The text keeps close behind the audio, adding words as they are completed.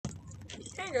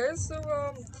Hey guys, so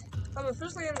I'm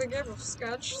officially in the game of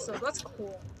Sketch, so that's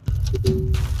cool.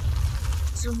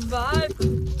 Survive.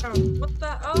 What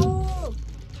the? Oh.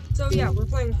 So yeah, we're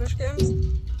playing fish games,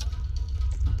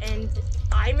 and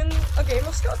I'm in a game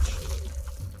of Sketch,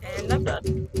 and I'm dead.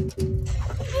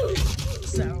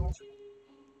 So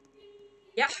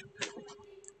yeah,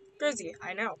 crazy.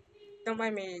 I know. Don't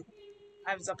mind me.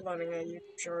 I was uploading a YouTube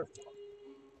short.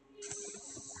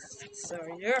 So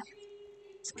yeah,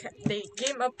 the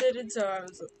game updated, so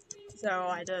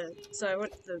I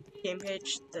went to the game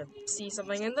page to see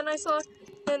something, and then I saw,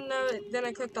 then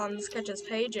I clicked on Sketch's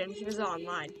page, and he was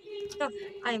online. No,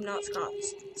 I am not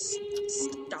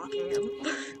stalking him.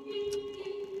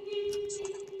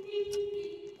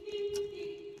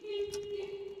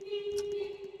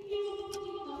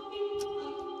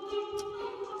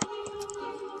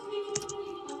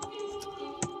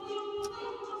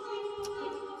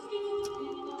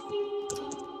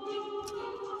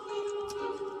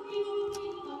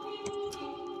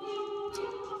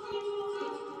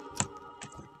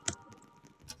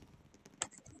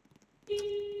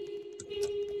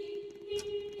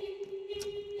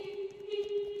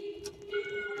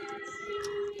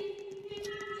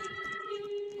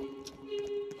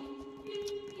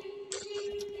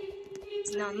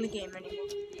 He's not in the game anymore.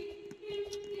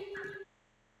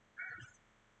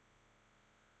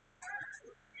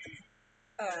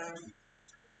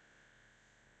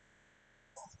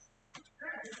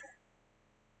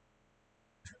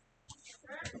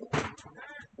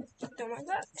 Don't mind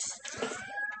that.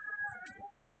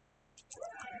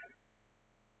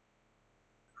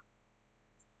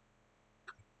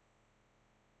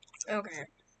 Okay,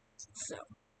 so.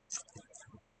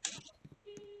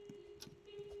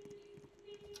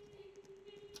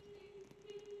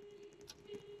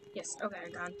 Yes, okay, I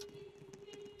got it.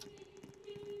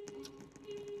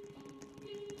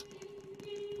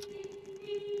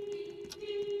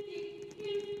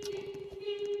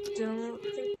 Don't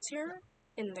think it's here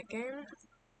in the game.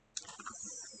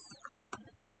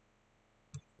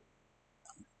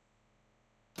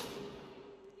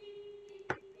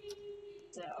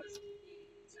 So.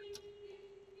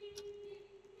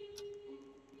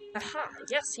 Aha,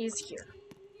 yes, he's here.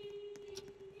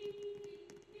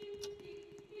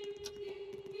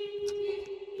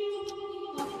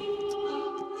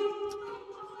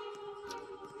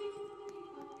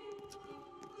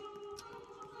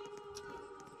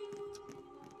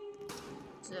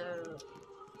 So.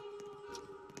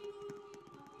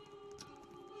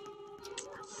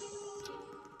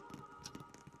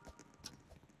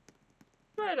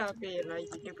 Might not be a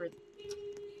YouTuber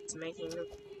that's making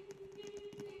it.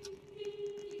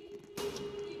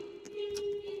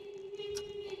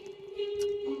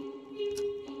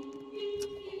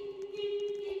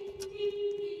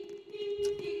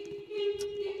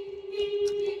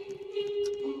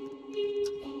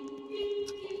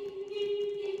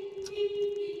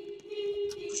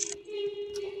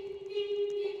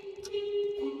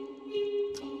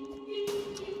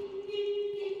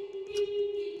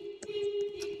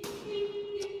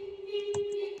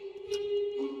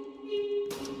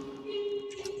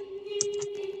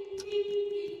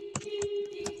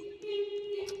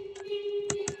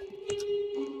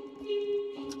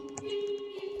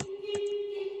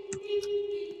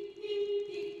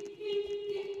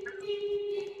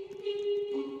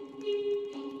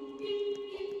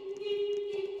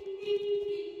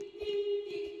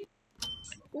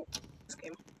 Ooh, this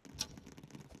game.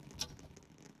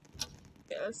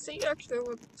 Yeah, let's see actually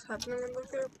what's happening in the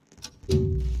game.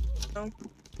 No.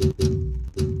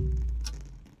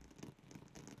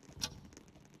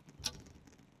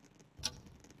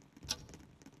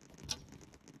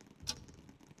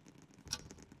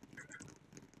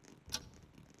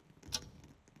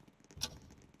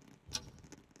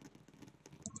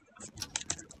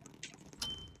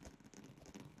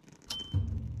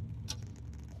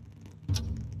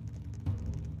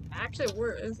 Actually,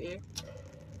 where is he?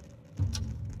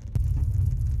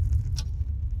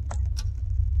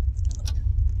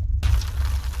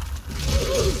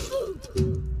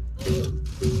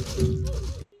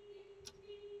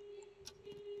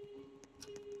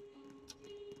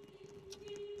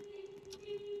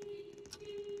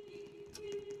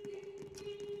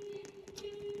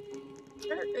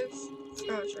 Where is...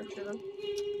 Oh, sure, then.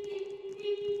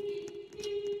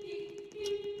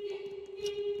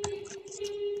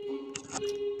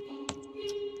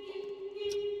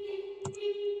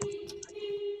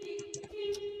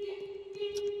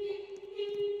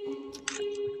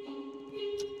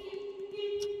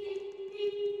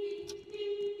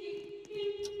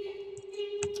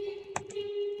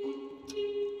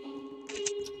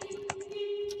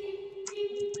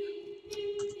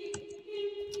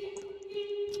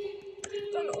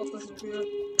 Yeah,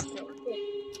 cool.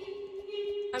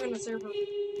 I'm in a server.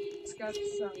 Scott,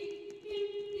 so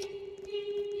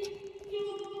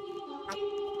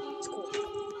it's cool.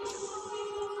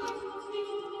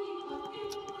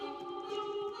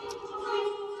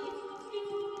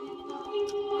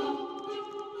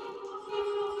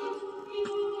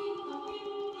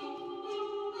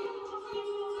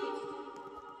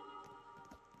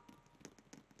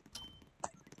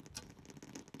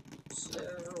 So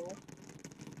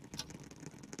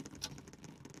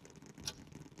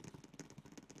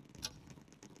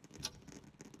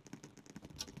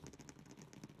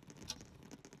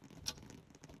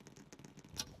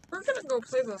we're gonna go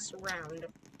play this round.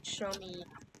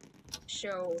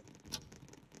 Show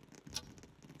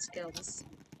skills.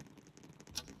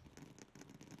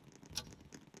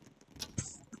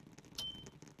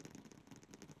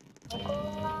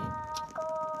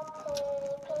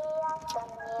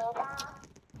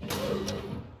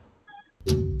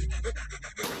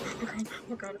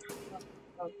 Oh god.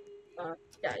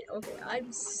 Yeah, okay,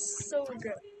 I'm so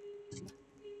good.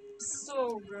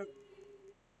 So good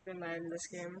in this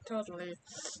game. Totally.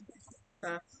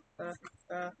 Uh, uh,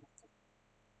 uh.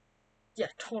 Yeah,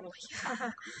 totally.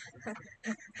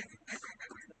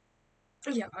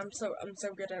 Yeah, I'm so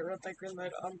good at red light, green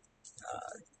light.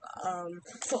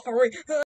 Sorry.